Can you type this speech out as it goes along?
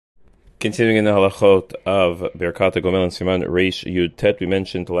Continuing in the halachot of Birkat HaGomel and Siman Reish Yud Tet, we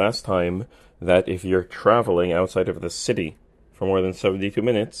mentioned last time that if you're traveling outside of the city for more than 72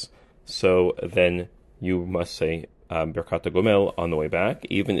 minutes, so then you must say Birkat HaGomel on the way back,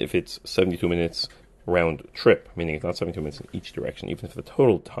 even if it's 72 minutes round trip, meaning it's not 72 minutes in each direction, even if the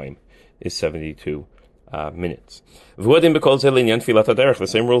total time is 72 minutes. The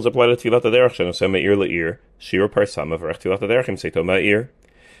same rules apply to Tefilat HaDerech. Shenosem Me'ir Le'ir, Shir Parsama V'rech Tefilat HaDerech, Im Seito Ma'ir.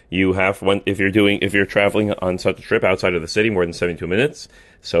 You have one if you're traveling on such a trip outside of the city more than 72 minutes,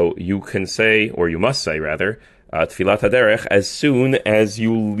 so you can say, or you must say rather, Tefilat HaDerech as soon as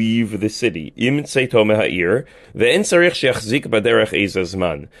you leave the city. Im Seito Ma'ir, Ve'en Tzarich She'achzik B'derech Eizah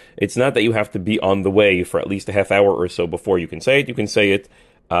Zman. It's not that you have to be on the way for at least a half hour or so before you can say it. You can say it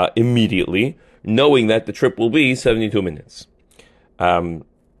immediately, knowing that the trip will be 72 minutes. What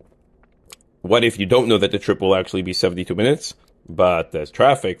if you don't know that the trip will actually be 72 minutes, but there's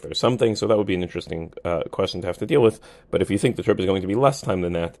traffic, there's something, so that would be an interesting question to have to deal with. But if you think the trip is going to be less time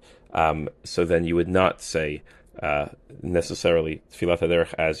than that, so then you would not say necessarily Tefilat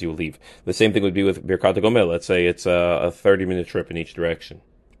HaDerech as you leave. The same thing would be with Birkat HaGomel. Let's say it's a 30-minute trip in each direction,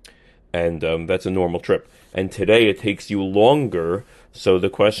 and that's a normal trip. And today it takes you longer, so the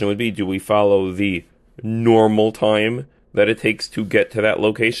question would be, do we follow the normal time that it takes to get to that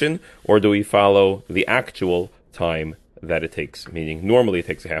location, or do we follow the actual time that it takes? Meaning, normally it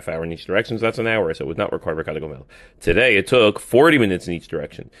takes a half hour in each direction, so that's an hour, so it would not require Birkat HaGomel. Today it took 40 minutes in each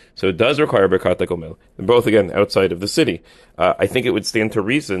direction, so it does require Birkat HaGomel, both, again, outside of the city. I think it would stand to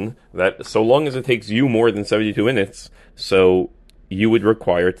reason that so long as it takes you more than 72 minutes, so you would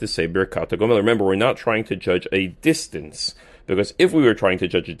require to say Birkat HaGomel. Remember, we're not trying to judge a distance, because if we were trying to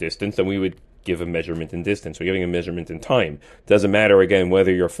judge a distance, then we would give a measurement in distance. We're giving a measurement in time. Doesn't matter, again,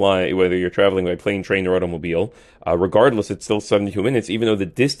 whether you're traveling by plane, train, or automobile. Regardless, it's still 72 minutes, even though the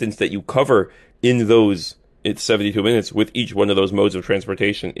distance that you cover in it's 72 minutes with each one of those modes of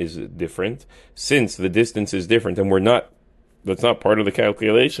transportation is different. Since the distance is different, and that's not part of the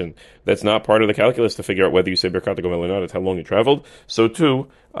calculation. That's not part of the calculus to figure out whether you say Birkat HaGomel or not. It's how long you traveled. So too,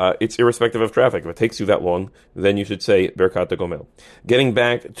 it's irrespective of traffic. If it takes you that long, then you should say Birkat HaGomel. Getting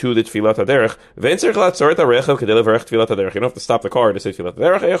back to the Tefilat HaDerech, you don't have to stop the car to say Tefilat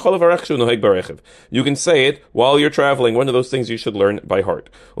HaDerech. You can say it while you're traveling. One of those things you should learn by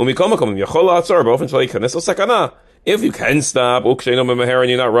heart. If you can stop, and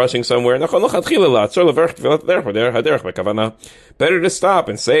you're not rushing somewhere, better to stop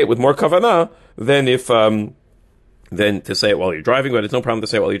and say it with more kavanah than to say it while you're driving, but it's no problem to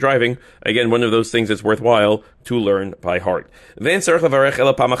say it while you're driving. Again, one of those things that's worthwhile to learn by heart. You don't have to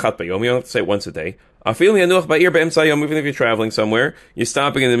say it once a day. Even if you're traveling somewhere, you're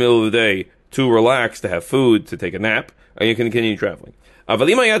stopping in the middle of the day to relax, to have food, to take a nap, and you can continue traveling.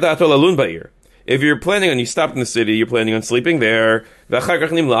 If you're planning on, you stopped in the city, you're planning on sleeping there, and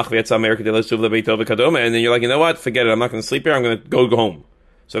then you're like, you know what, forget it, I'm not going to sleep here, I'm going to go home.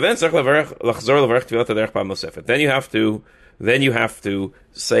 So then you have to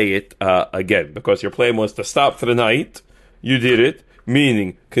say it again, because your plan was to stop for the night, you did it,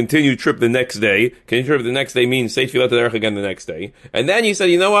 meaning continue trip the next day. Continue trip the next day means say Tefilat HaDerech again the next day. And then you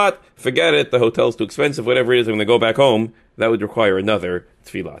said, you know what, forget it, the hotel's too expensive, whatever it is, I'm going to go back home. That would require another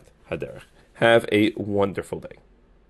Tefilat HaDerech. Have a wonderful day.